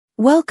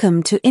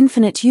Welcome to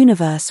Infinite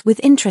Universe with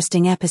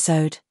interesting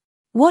episode.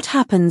 What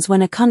happens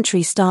when a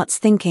country starts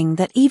thinking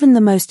that even the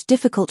most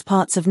difficult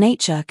parts of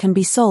nature can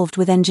be solved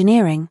with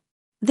engineering?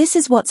 This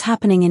is what's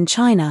happening in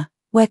China,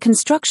 where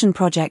construction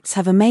projects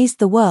have amazed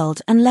the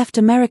world and left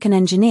American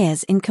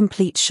engineers in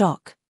complete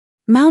shock.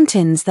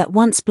 Mountains that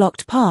once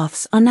blocked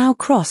paths are now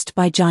crossed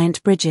by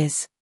giant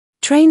bridges.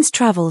 Trains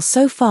travel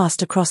so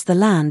fast across the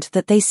land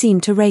that they seem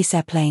to race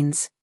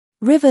airplanes.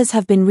 Rivers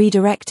have been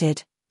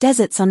redirected,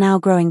 deserts are now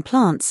growing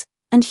plants,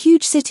 and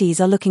huge cities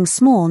are looking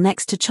small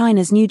next to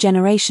China's new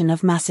generation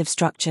of massive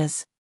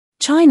structures.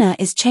 China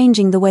is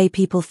changing the way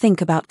people think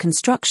about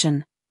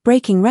construction,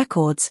 breaking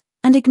records,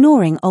 and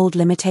ignoring old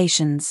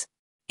limitations.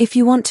 If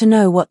you want to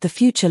know what the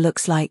future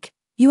looks like,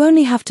 you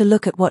only have to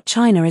look at what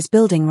China is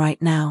building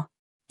right now.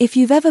 If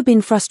you've ever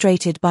been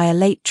frustrated by a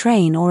late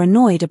train or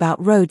annoyed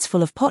about roads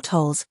full of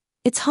potholes,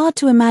 it's hard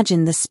to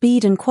imagine the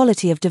speed and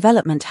quality of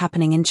development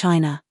happening in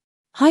China.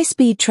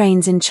 High-speed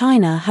trains in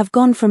China have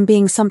gone from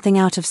being something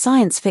out of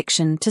science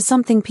fiction to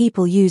something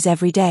people use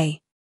every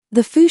day.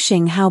 The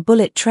Fuxinghao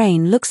bullet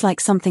train looks like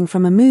something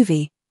from a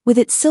movie, with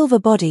its silver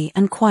body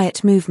and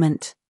quiet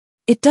movement.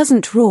 It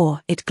doesn't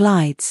roar, it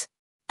glides.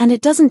 And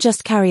it doesn't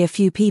just carry a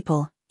few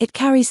people, it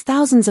carries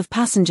thousands of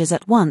passengers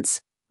at once,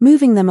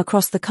 moving them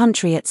across the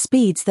country at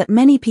speeds that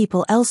many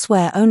people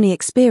elsewhere only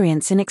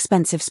experience in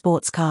expensive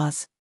sports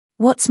cars.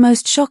 What's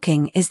most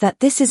shocking is that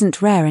this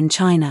isn't rare in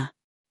China.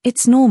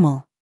 It's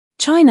normal.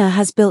 China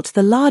has built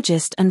the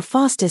largest and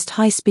fastest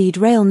high-speed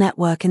rail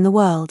network in the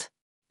world.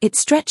 It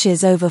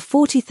stretches over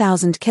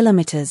 40,000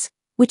 kilometers,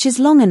 which is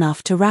long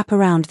enough to wrap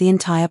around the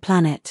entire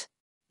planet.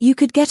 You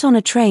could get on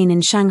a train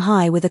in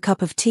Shanghai with a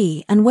cup of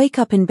tea and wake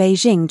up in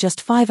Beijing just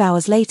 5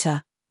 hours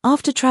later,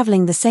 after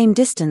traveling the same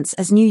distance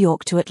as New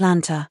York to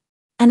Atlanta.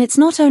 And it's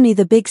not only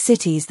the big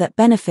cities that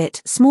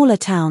benefit, smaller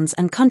towns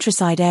and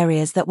countryside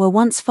areas that were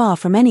once far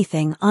from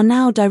anything are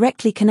now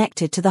directly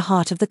connected to the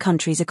heart of the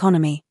country's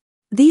economy.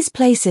 These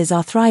places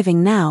are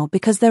thriving now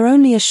because they're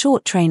only a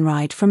short train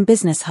ride from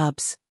business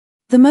hubs.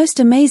 The most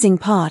amazing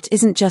part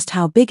isn't just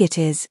how big it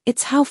is,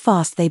 it's how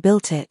fast they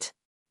built it.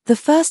 The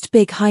first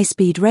big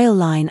high-speed rail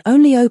line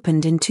only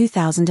opened in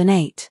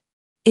 2008.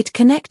 It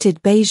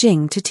connected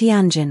Beijing to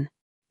Tianjin.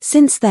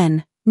 Since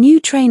then,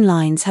 new train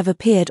lines have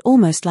appeared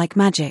almost like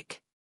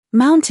magic.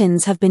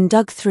 Mountains have been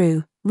dug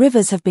through,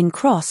 rivers have been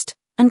crossed,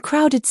 and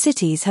crowded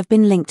cities have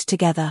been linked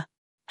together.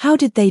 How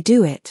did they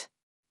do it?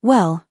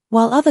 Well,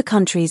 while other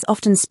countries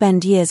often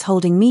spend years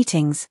holding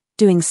meetings,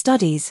 doing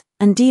studies,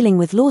 and dealing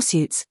with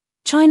lawsuits,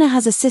 China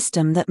has a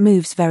system that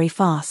moves very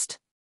fast.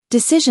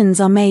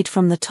 Decisions are made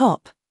from the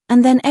top,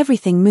 and then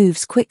everything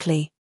moves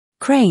quickly.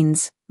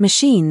 Cranes,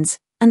 machines,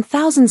 and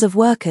thousands of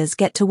workers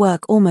get to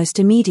work almost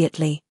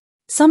immediately.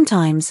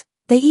 Sometimes,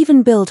 they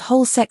even build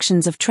whole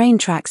sections of train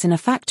tracks in a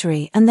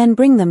factory and then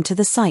bring them to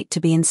the site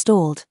to be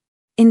installed.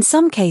 In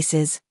some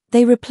cases,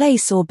 they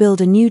replace or build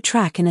a new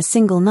track in a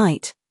single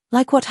night,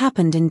 like what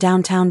happened in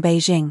downtown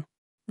Beijing.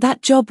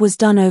 That job was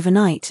done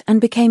overnight and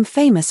became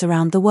famous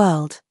around the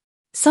world.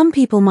 Some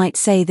people might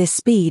say this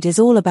speed is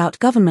all about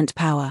government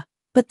power,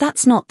 but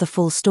that's not the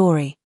full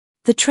story.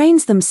 The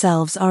trains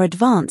themselves are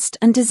advanced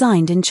and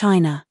designed in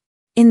China.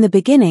 In the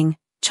beginning,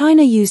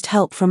 China used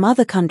help from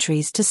other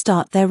countries to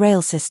start their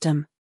rail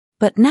system.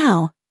 But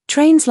now,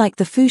 trains like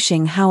the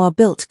Fuxinghao are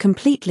built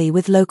completely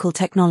with local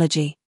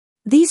technology.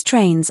 These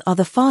trains are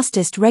the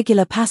fastest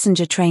regular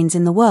passenger trains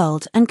in the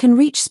world and can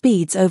reach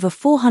speeds over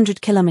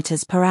 400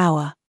 kilometers per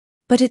hour.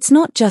 But it's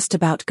not just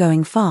about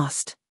going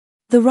fast.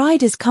 The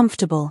ride is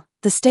comfortable,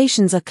 the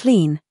stations are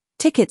clean,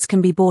 tickets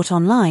can be bought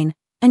online,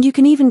 and you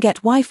can even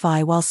get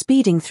Wi-Fi while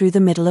speeding through the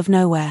middle of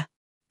nowhere.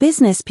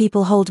 Business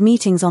people hold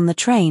meetings on the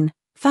train,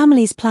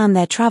 families plan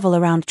their travel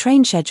around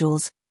train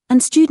schedules,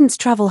 and students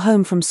travel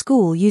home from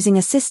school using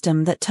a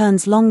system that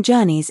turns long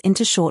journeys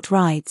into short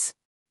rides.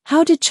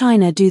 How did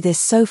China do this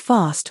so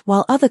fast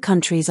while other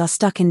countries are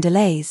stuck in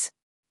delays?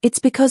 It's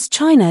because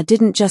China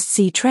didn't just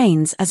see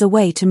trains as a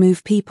way to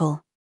move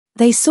people.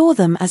 They saw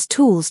them as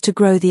tools to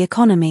grow the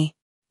economy.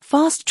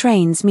 Fast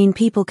trains mean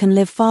people can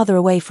live farther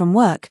away from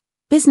work,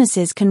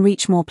 businesses can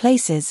reach more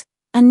places,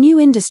 and new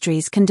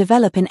industries can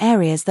develop in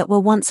areas that were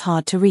once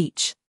hard to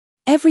reach.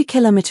 Every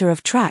kilometer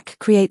of track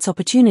creates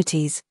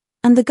opportunities,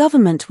 and the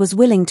government was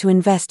willing to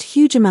invest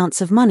huge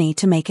amounts of money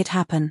to make it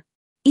happen.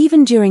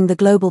 Even during the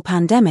global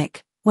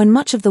pandemic, when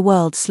much of the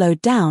world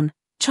slowed down,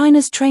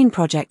 China's train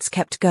projects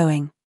kept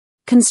going.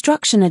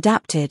 Construction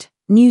adapted,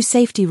 new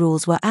safety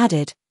rules were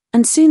added,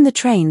 and soon the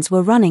trains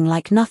were running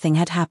like nothing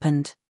had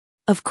happened.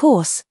 Of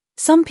course,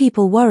 some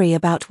people worry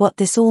about what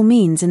this all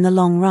means in the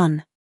long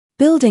run.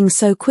 Building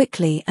so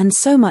quickly and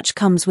so much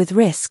comes with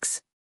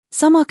risks.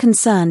 Some are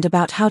concerned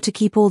about how to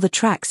keep all the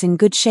tracks in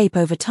good shape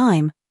over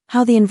time,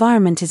 how the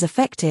environment is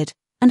affected,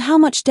 and how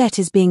much debt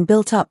is being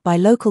built up by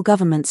local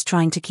governments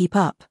trying to keep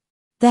up.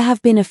 There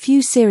have been a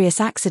few serious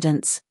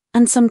accidents,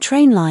 and some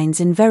train lines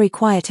in very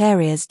quiet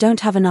areas don't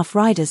have enough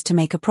riders to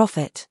make a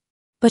profit.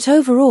 But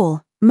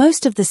overall,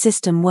 most of the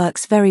system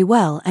works very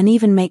well and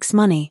even makes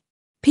money.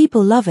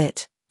 People love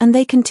it, and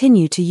they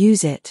continue to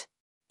use it.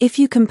 If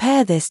you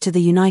compare this to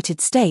the United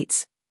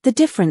States, the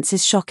difference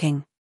is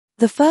shocking.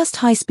 The first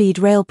high-speed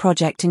rail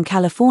project in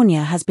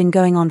California has been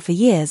going on for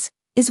years,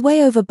 is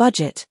way over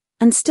budget,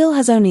 and still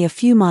has only a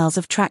few miles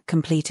of track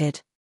completed.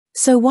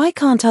 So why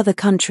can't other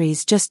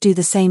countries just do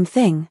the same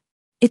thing?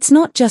 It's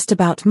not just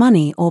about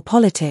money or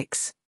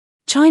politics.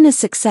 China's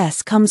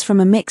success comes from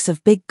a mix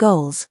of big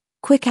goals,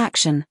 quick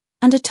action,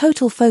 and a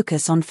total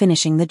focus on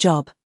finishing the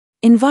job.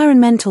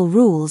 Environmental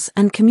rules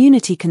and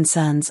community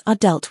concerns are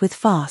dealt with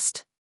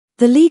fast.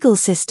 The legal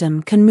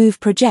system can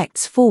move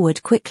projects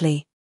forward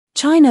quickly.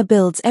 China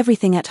builds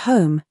everything at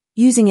home,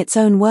 using its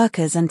own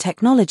workers and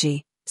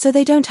technology, so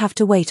they don't have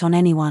to wait on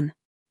anyone.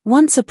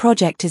 Once a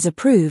project is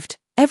approved,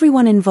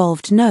 everyone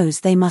involved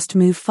knows they must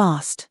move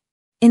fast.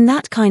 In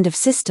that kind of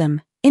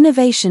system,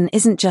 innovation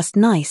isn't just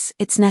nice,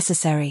 it's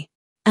necessary.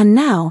 And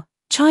now,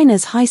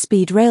 China's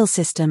high-speed rail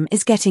system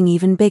is getting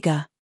even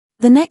bigger.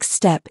 The next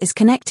step is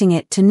connecting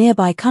it to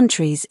nearby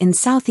countries in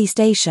Southeast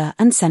Asia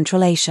and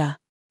Central Asia.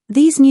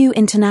 These new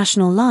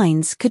international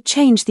lines could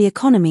change the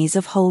economies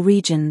of whole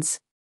regions.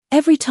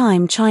 Every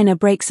time China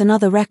breaks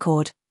another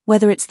record,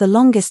 whether it's the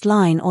longest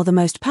line or the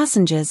most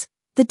passengers,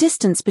 the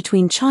distance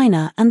between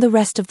China and the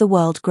rest of the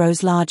world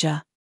grows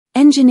larger.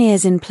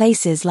 Engineers in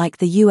places like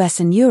the US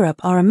and Europe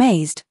are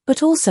amazed,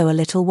 but also a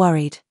little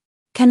worried.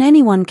 Can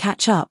anyone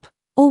catch up,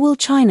 or will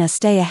China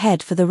stay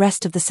ahead for the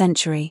rest of the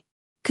century?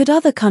 Could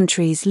other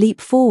countries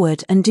leap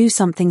forward and do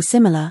something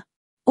similar?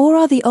 Or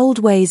are the old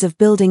ways of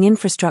building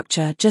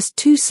infrastructure just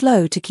too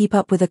slow to keep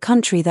up with a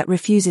country that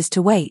refuses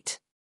to wait?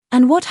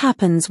 And what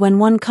happens when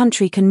one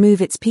country can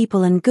move its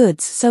people and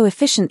goods so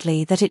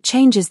efficiently that it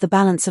changes the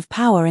balance of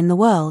power in the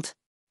world?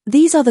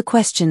 These are the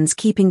questions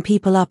keeping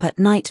people up at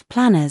night: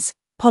 planners,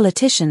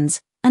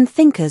 politicians, and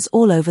thinkers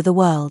all over the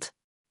world.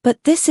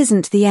 But this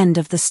isn't the end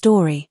of the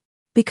story.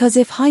 Because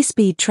if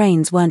high-speed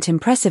trains weren't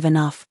impressive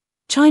enough,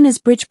 China's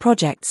bridge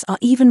projects are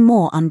even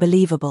more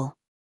unbelievable.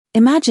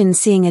 Imagine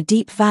seeing a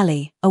deep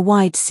valley, a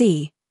wide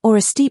sea, or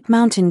a steep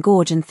mountain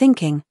gorge and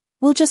thinking,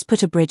 we'll just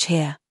put a bridge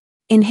here.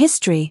 In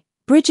history,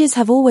 bridges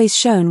have always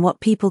shown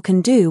what people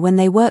can do when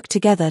they work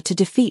together to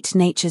defeat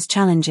nature's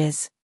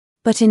challenges.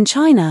 But in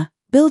China,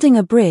 building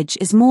a bridge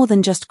is more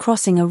than just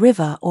crossing a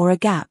river or a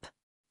gap.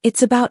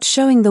 It's about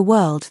showing the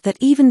world that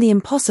even the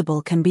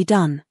impossible can be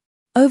done.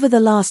 Over the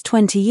last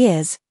 20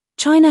 years,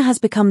 China has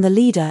become the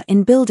leader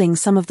in building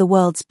some of the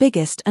world's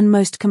biggest and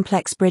most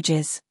complex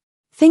bridges.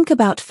 Think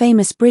about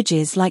famous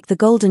bridges like the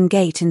Golden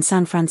Gate in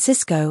San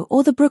Francisco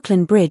or the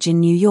Brooklyn Bridge in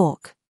New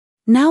York.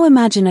 Now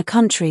imagine a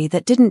country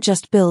that didn't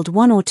just build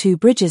one or two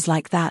bridges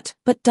like that,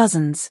 but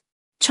dozens.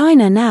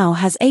 China now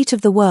has 8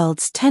 of the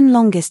world's 10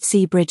 longest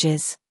sea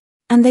bridges.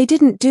 And they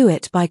didn't do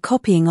it by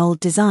copying old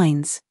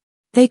designs.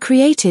 They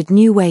created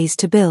new ways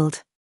to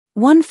build.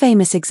 One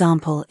famous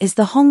example is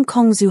the Hong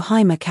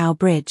Kong-Zhuhai-Macau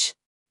Bridge.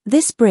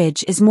 This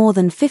bridge is more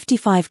than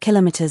 55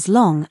 kilometers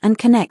long and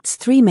connects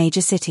 3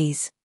 major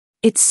cities.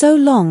 It's so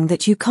long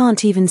that you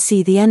can't even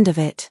see the end of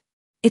it.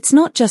 It's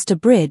not just a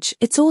bridge,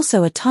 it's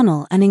also a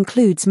tunnel and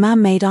includes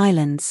man-made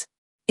islands.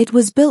 It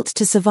was built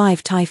to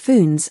survive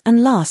typhoons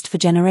and last for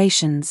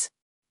generations.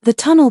 The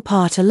tunnel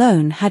part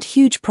alone had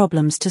huge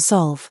problems to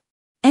solve.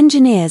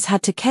 Engineers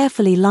had to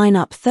carefully line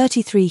up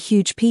 33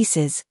 huge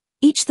pieces,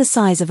 each the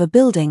size of a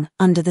building,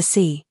 under the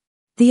sea.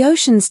 The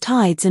ocean's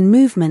tides and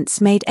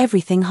movements made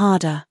everything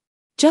harder.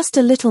 Just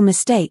a little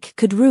mistake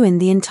could ruin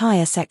the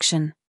entire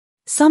section.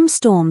 Some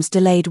storms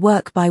delayed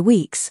work by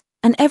weeks,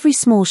 and every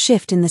small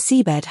shift in the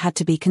seabed had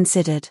to be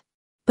considered.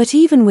 But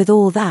even with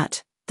all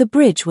that, the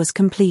bridge was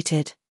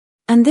completed.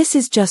 And this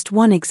is just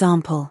one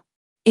example.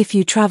 If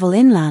you travel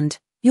inland,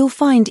 you'll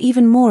find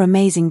even more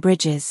amazing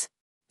bridges.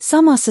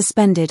 Some are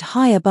suspended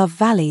high above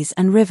valleys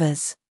and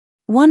rivers.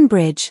 One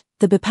bridge,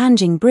 the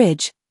Baihetan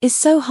Bridge, is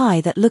so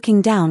high that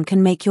looking down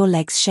can make your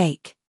legs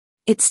shake.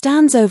 It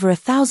stands over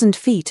 1,000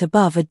 feet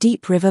above a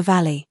deep river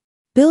valley.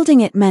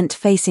 Building it meant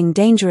facing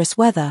dangerous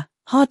weather,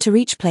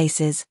 hard-to-reach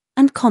places,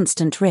 and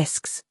constant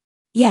risks.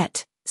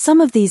 Yet,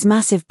 some of these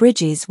massive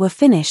bridges were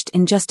finished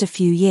in just a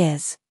few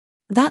years.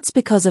 That's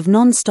because of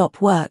non-stop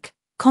work,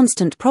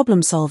 constant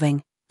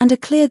problem-solving, and a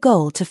clear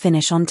goal to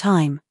finish on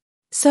time.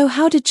 So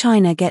how did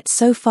China get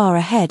so far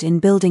ahead in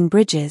building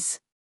bridges?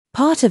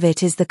 Part of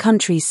it is the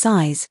country's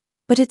size,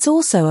 but it's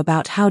also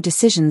about how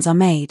decisions are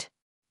made.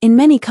 In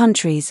many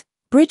countries,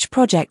 bridge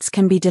projects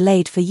can be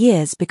delayed for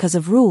years because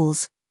of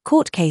rules,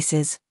 court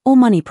cases, or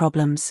money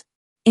problems.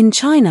 In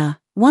China,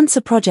 once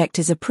a project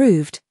is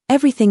approved,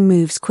 everything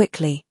moves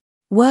quickly.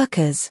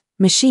 Workers,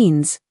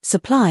 machines,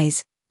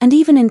 supplies, and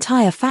even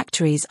entire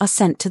factories are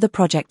sent to the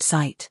project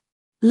site.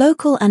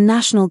 Local and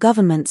national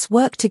governments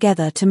work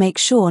together to make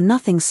sure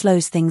nothing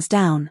slows things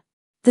down.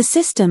 The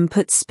system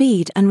puts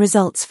speed and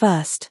results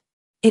first.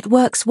 It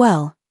works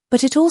well,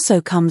 but it also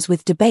comes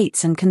with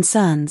debates and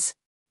concerns.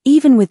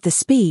 Even with the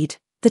speed,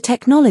 the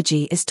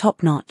technology is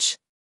top-notch.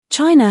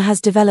 China has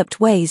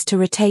developed ways to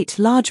rotate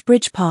large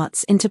bridge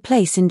parts into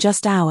place in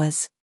just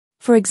hours.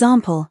 For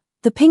example,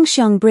 the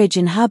Pingxiang Bridge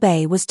in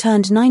Hebei was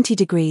turned 90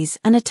 degrees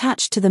and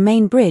attached to the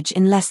main bridge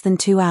in less than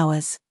 2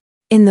 hours.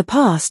 In the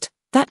past,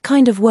 That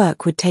kind of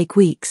work would take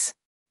weeks.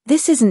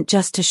 This isn't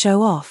just to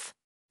show off.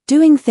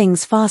 Doing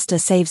things faster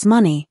saves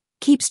money,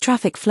 keeps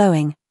traffic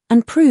flowing,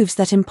 and proves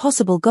that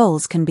impossible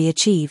goals can be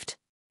achieved.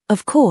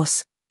 Of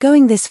course,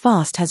 going this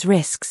fast has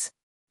risks.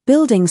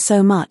 Building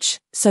so much,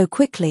 so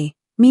quickly,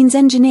 means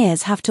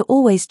engineers have to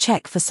always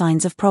check for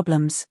signs of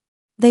problems.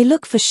 They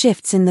look for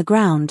shifts in the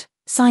ground,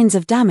 signs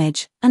of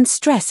damage, and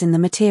stress in the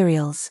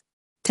materials.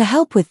 To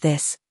help with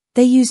this,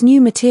 they use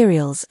new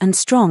materials and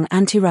strong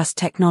anti-rust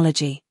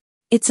technology.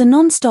 It's a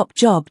non-stop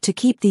job to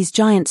keep these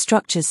giant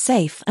structures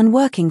safe and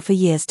working for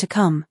years to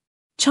come.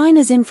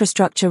 China's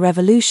infrastructure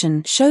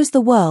revolution shows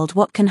the world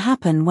what can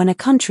happen when a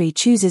country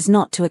chooses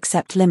not to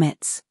accept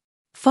limits.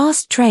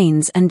 Fast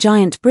trains and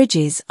giant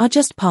bridges are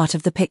just part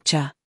of the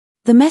picture.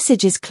 The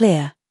message is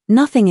clear: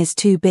 nothing is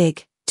too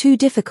big, too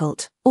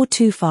difficult, or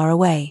too far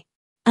away.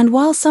 And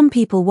while some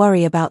people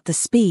worry about the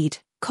speed,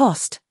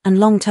 cost, and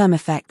long-term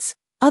effects,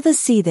 others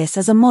see this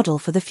as a model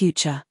for the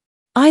future.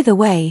 Either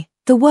way,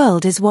 the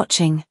world is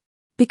watching.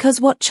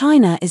 Because what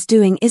China is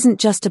doing isn't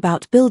just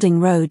about building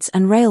roads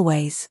and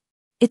railways.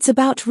 It's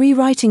about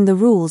rewriting the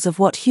rules of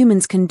what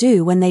humans can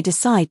do when they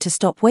decide to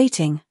stop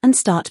waiting and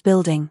start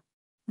building.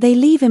 They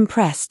leave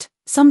impressed,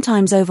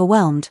 sometimes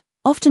overwhelmed,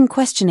 often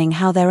questioning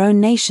how their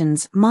own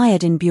nations,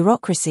 mired in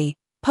bureaucracy,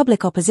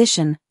 public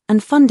opposition,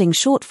 and funding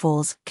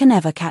shortfalls, can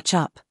ever catch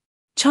up.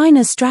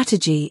 China's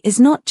strategy is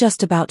not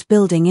just about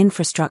building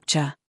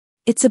infrastructure.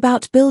 It's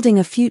about building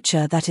a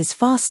future that is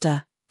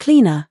faster,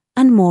 cleaner,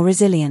 and more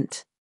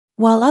resilient.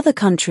 While other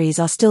countries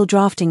are still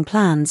drafting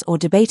plans or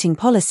debating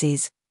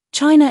policies,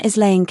 China is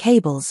laying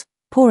cables,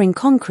 pouring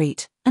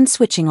concrete, and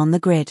switching on the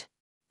grid.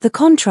 The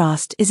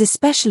contrast is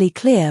especially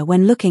clear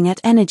when looking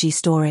at energy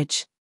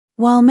storage.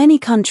 While many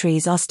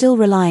countries are still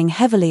relying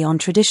heavily on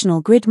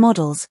traditional grid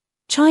models,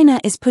 China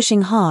is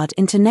pushing hard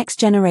into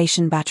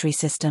next-generation battery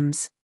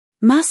systems.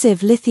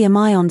 Massive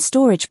lithium-ion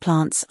storage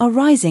plants are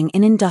rising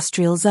in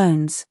industrial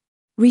zones.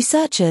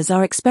 Researchers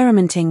are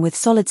experimenting with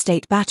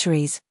solid-state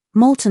batteries,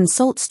 molten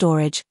salt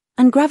storage,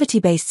 and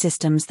gravity-based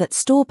systems that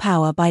store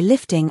power by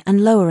lifting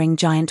and lowering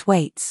giant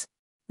weights.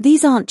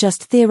 These aren't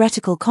just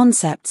theoretical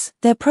concepts,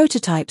 they're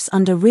prototypes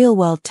under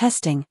real-world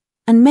testing,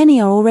 and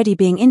many are already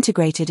being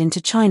integrated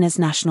into China's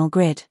national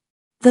grid.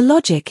 The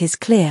logic is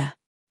clear.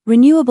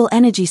 Renewable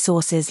energy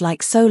sources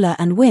like solar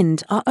and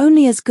wind are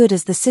only as good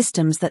as the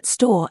systems that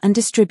store and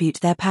distribute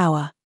their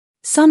power.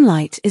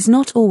 Sunlight is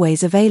not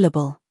always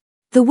available.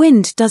 The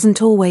wind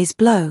doesn't always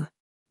blow.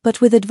 But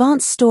with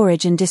advanced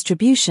storage and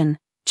distribution,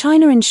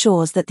 China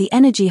ensures that the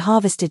energy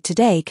harvested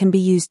today can be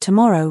used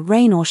tomorrow,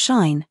 rain or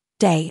shine,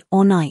 day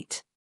or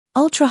night.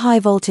 Ultra-high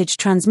voltage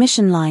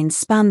transmission lines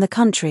span the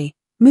country,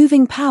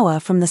 moving power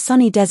from the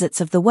sunny deserts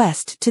of the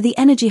west to the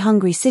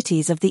energy-hungry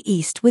cities of the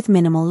east with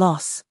minimal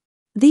loss.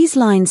 These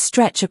lines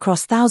stretch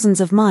across thousands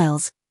of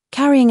miles,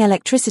 carrying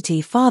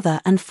electricity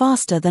farther and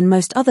faster than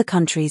most other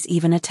countries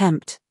even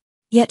attempt.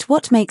 Yet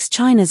what makes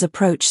China's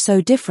approach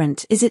so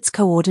different is its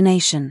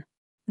coordination.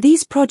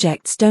 These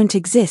projects don't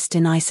exist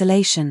in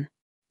isolation.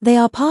 They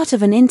are part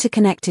of an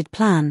interconnected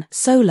plan: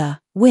 solar,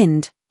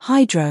 wind,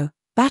 hydro,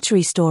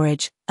 battery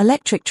storage,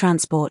 electric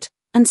transport,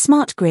 and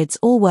smart grids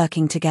all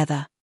working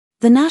together.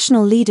 The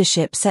national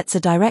leadership sets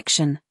a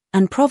direction,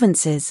 and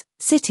provinces,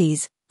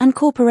 cities, and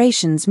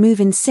corporations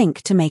move in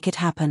sync to make it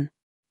happen.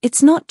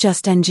 It's not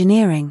just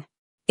engineering.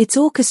 It's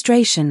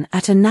orchestration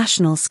at a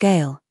national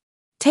scale.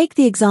 Take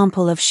the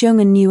example of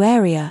Xiong'an New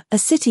Area, a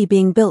city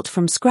being built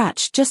from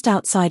scratch just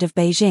outside of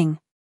Beijing.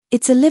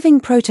 It's a living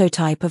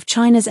prototype of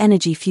China's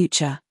energy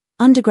future: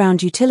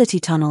 underground utility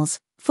tunnels,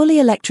 fully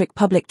electric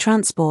public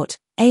transport,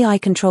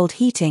 AI-controlled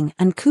heating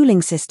and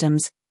cooling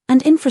systems,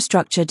 and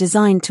infrastructure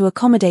designed to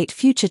accommodate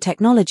future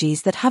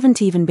technologies that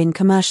haven't even been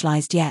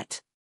commercialized yet.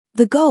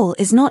 The goal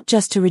is not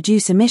just to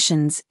reduce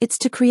emissions, it's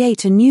to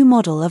create a new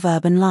model of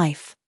urban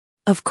life.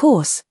 Of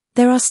course,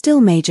 there are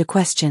still major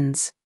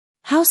questions.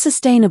 How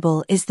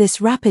sustainable is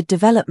this rapid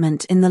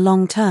development in the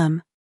long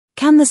term?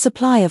 Can the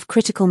supply of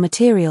critical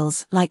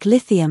materials like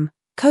lithium,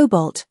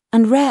 cobalt,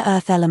 and rare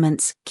earth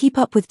elements keep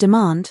up with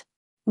demand?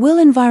 Will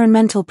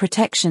environmental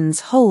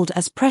protections hold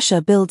as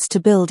pressure builds to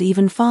build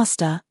even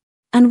faster?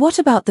 And what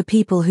about the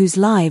people whose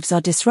lives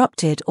are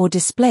disrupted or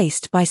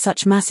displaced by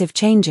such massive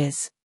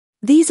changes?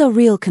 These are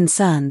real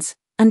concerns,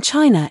 and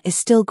China is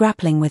still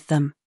grappling with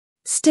them.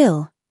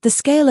 Still, the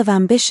scale of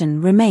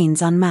ambition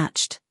remains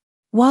unmatched.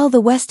 While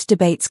the West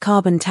debates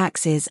carbon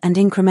taxes and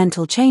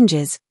incremental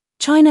changes,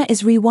 China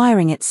is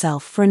rewiring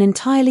itself for an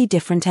entirely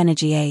different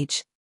energy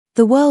age.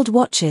 The world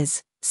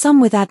watches,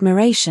 some with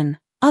admiration,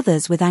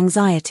 others with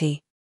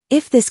anxiety.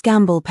 If this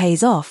gamble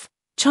pays off,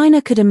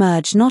 China could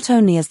emerge not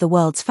only as the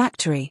world's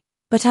factory,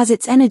 but as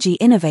its energy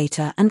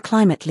innovator and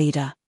climate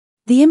leader.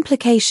 The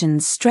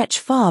implications stretch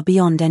far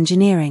beyond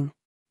engineering.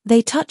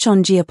 They touch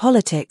on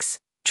geopolitics,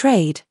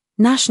 trade,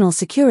 national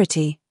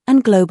security,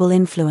 and global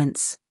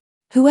influence.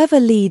 Whoever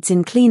leads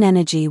in clean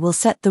energy will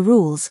set the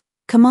rules,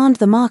 command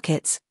the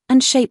markets,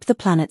 and shape the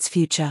planet's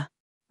future.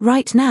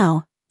 Right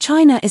now,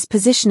 China is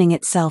positioning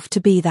itself to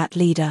be that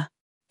leader.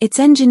 Its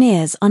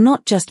engineers are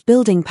not just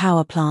building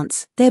power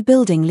plants, they're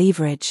building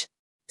leverage.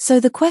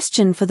 So the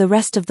question for the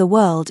rest of the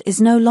world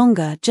is no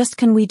longer just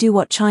can we do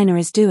what China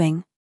is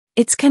doing?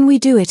 It's can we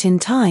do it in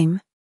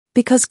time?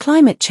 Because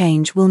climate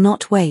change will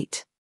not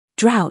wait.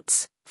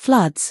 Droughts,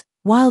 floods,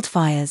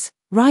 wildfires,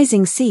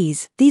 rising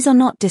seas, these are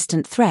not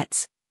distant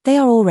threats, they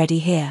are already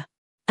here.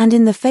 And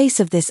in the face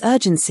of this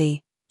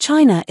urgency,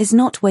 China is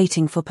not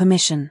waiting for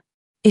permission.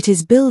 It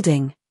is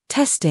building,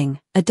 testing,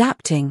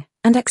 adapting,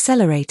 and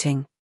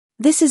accelerating.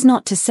 This is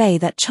not to say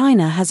that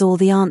China has all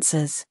the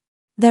answers.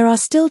 There are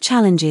still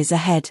challenges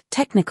ahead,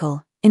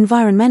 technical,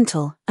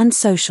 environmental, and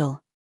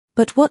social.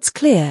 But what's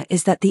clear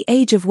is that the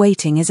age of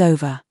waiting is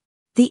over.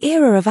 The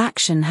era of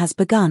action has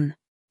begun.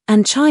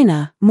 And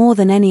China, more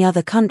than any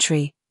other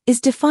country,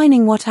 is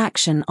defining what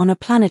action on a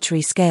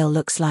planetary scale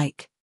looks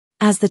like.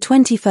 As the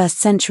 21st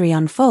century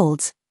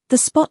unfolds, the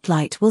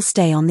spotlight will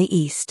stay on the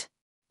East.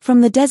 From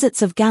the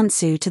deserts of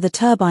Gansu to the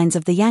turbines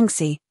of the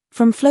Yangtze,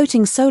 from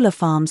floating solar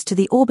farms to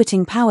the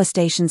orbiting power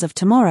stations of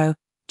tomorrow,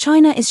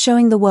 China is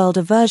showing the world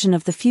a version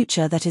of the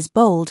future that is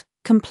bold,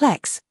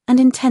 complex, and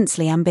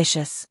intensely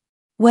ambitious.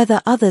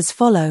 Whether others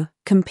follow,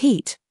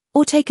 compete,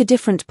 or take a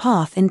different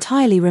path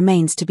entirely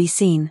remains to be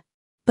seen.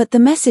 But the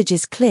message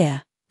is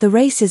clear, the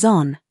race is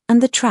on,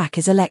 and the track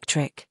is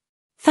electric.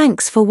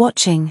 Thanks for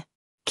watching.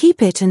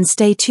 Keep it and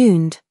stay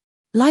tuned.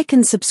 Like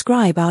and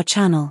subscribe our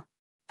channel.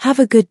 Have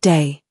a good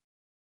day.